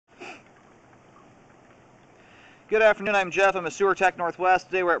Good afternoon, I'm Jeff. I'm a sewer tech Northwest.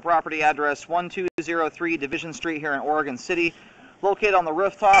 Today we're at property address 1203 Division Street here in Oregon City. Located on the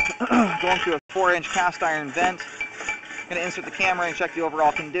rooftop, going through a 4-inch cast iron vent. Going to insert the camera and check the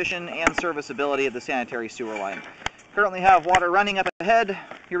overall condition and serviceability of the sanitary sewer line. Currently have water running up ahead.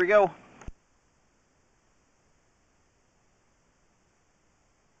 Here we go.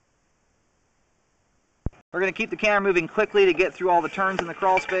 We're going to keep the camera moving quickly to get through all the turns in the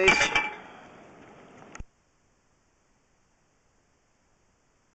crawl space.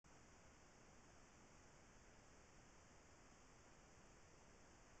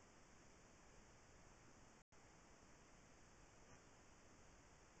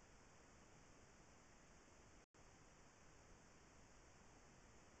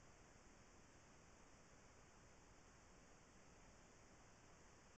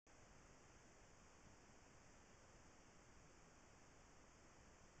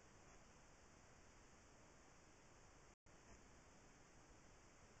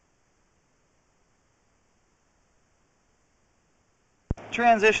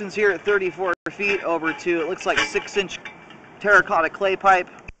 Transitions here at 34 feet over to, it looks like 6-inch terracotta clay pipe.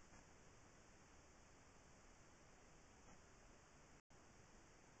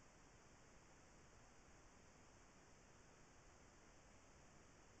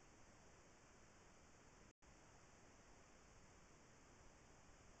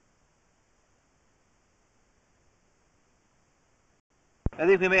 I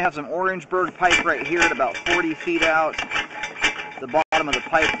think we may have some Orangeburg pipe right here at about 40 feet out. The bottom of the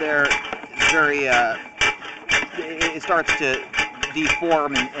pipe there is very, it starts to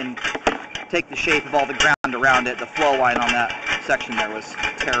deform and take the shape of all the ground around it. The flow line on that section there was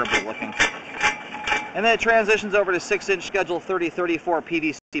terrible looking. And then it transitions over to 6-inch Schedule 3034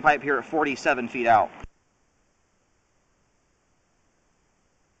 PVC pipe here at 47 feet out.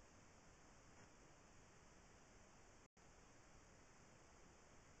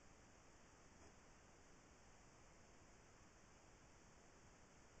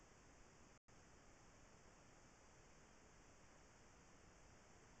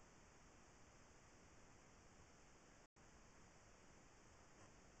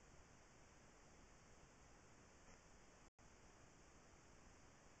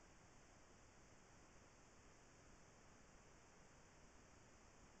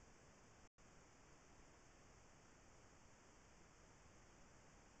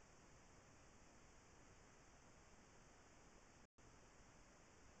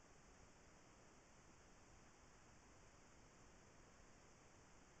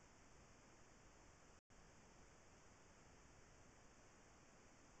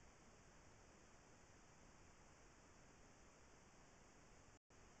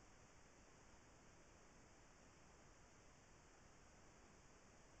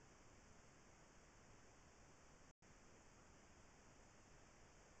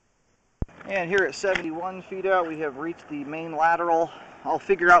 And here at 71 feet out, we have reached the main lateral. I'll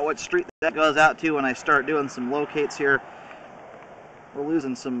figure out what street that goes out to when I start doing some locates here. We're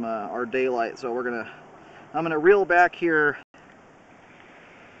losing some our daylight, so I'm gonna reel back here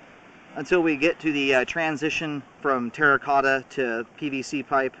until we get to the transition from terracotta to PVC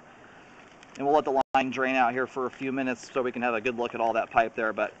pipe, and we'll let the line drain out here for a few minutes so we can have a good look at all that pipe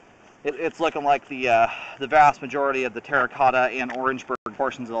there. But it's looking like the vast majority of the terracotta and Orangeburg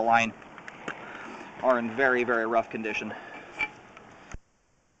portions of the line are in very, very rough condition.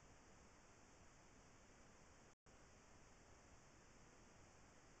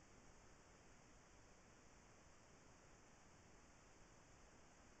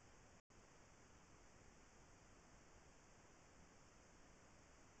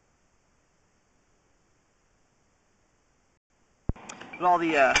 But all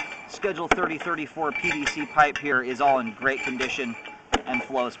the Schedule 3034 PVC pipe here is all in great condition and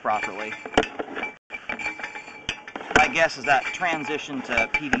flows properly. My guess is that transition to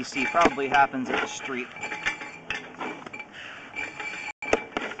PVC probably happens at the street.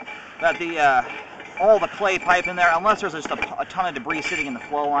 But all the clay pipe in there, unless there's just a ton of debris sitting in the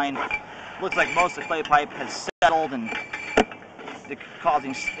flow line, looks like most of the clay pipe has settled and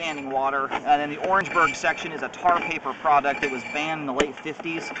causing standing water. And then the Orangeburg section is a tar paper product that was banned in the late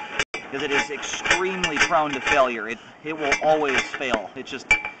 50s because it is extremely prone to failure. It will always fail. It just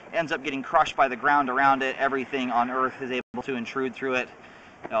ends up getting crushed by the ground around it. Everything on Earth is able to intrude through it.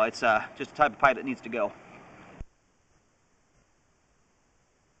 No, it's just a type of pipe that needs to go.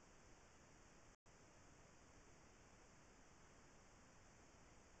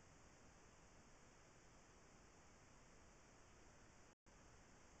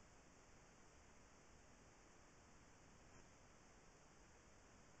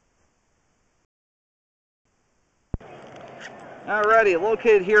 Alrighty,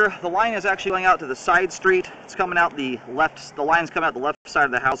 located here, the line is actually going out to the side street. It's coming out the left, the line's coming out the left side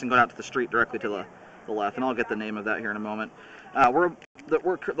of the house and going out to the street directly to the left, and I'll get the name of that here in a moment.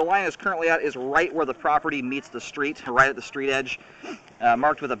 The line is currently at is right where the property meets the street, right at the street edge,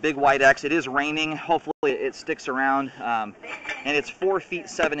 marked with a big white X. It is raining. Hopefully it sticks around, and it's 4 feet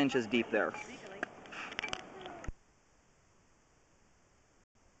 7 inches deep there.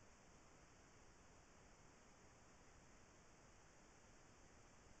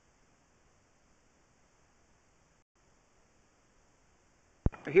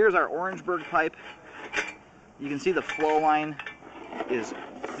 Here's our Orangeburg pipe. You can see the flow line is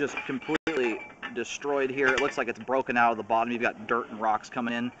just completely destroyed here. It looks like it's broken out of the bottom. You've got dirt and rocks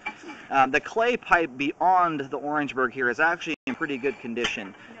coming in. The clay pipe beyond the Orangeburg here is actually in pretty good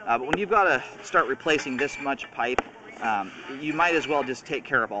condition. But when you've got to start replacing this much pipe, you might as well just take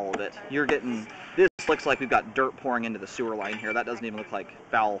care of all of it. This looks like we've got dirt pouring into the sewer line here. That doesn't even look like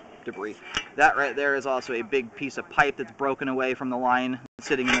foul debris. That right there is also a big piece of pipe that's broken away from the line,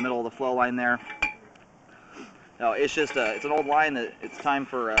 sitting in the middle of the flow line there. No, it's just it's an old line that it's time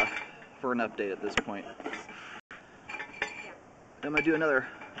for an update at this point. I'm gonna do another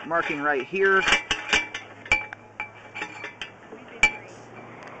marking right here.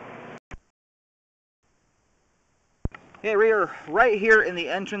 Okay, we are right here in the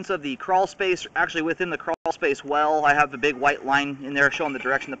entrance of the crawl space, actually within the crawl space well. I have a big white line in there showing the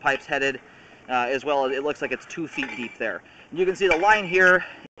direction the pipe's headed, as well as it looks like it's 2 feet deep there. And you can see the line here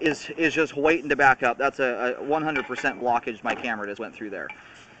is just waiting to back up. That's a 100% blockage my camera just went through there.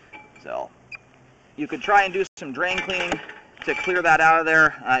 So you could try and do some drain cleaning to clear that out of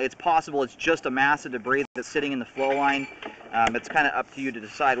there. It's possible it's just a mass of debris that's sitting in the flow line. It's kind of up to you to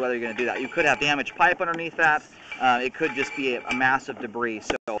decide whether you're going to do that. You could have damaged pipe underneath that. It could just be a mass of debris.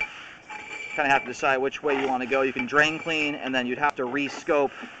 So kind of have to decide which way you want to go. You can drain clean, and then you'd have to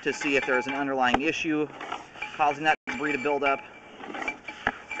re-scope to see if there's an underlying issue causing that debris to build up.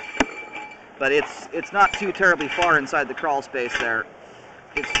 But it's not too terribly far inside the crawl space there.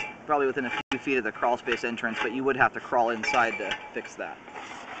 It's probably within a few feet of the crawl space entrance, but you would have to crawl inside to fix that.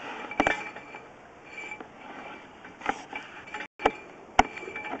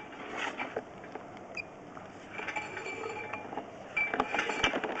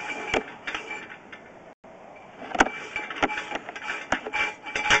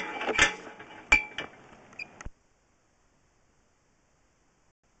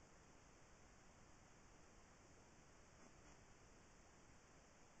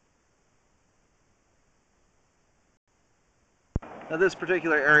 Now this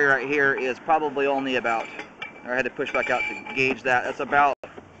particular area right here is probably only about, or I had to push back out to gauge that, that's about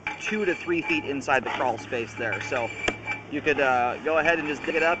 2 to 3 feet inside the crawl space there. So you could go ahead and just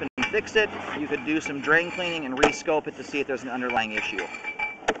dig it up and fix it. You could do some drain cleaning and re-scope it to see if there's an underlying issue.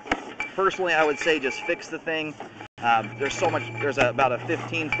 Personally, I would say just fix the thing. There's about a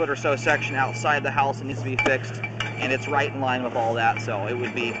 15-foot or so section outside the house that needs to be fixed, and it's right in line with all that, so it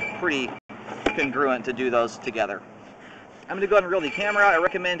would be pretty congruent to do those together. I'm going to go ahead and reel the camera out. I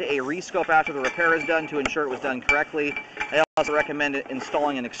recommend a re-scope after the repair is done to ensure it was done correctly. I also recommend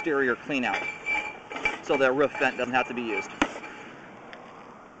installing an exterior clean-out so the roof vent doesn't have to be used.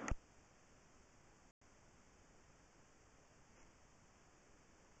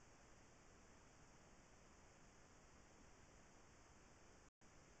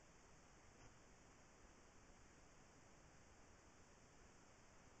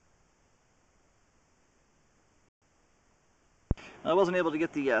 I wasn't able to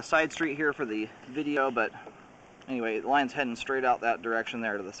get the side street here for the video, but anyway, the line's heading straight out that direction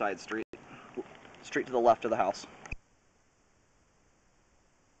there to the side street, straight to the left of the house.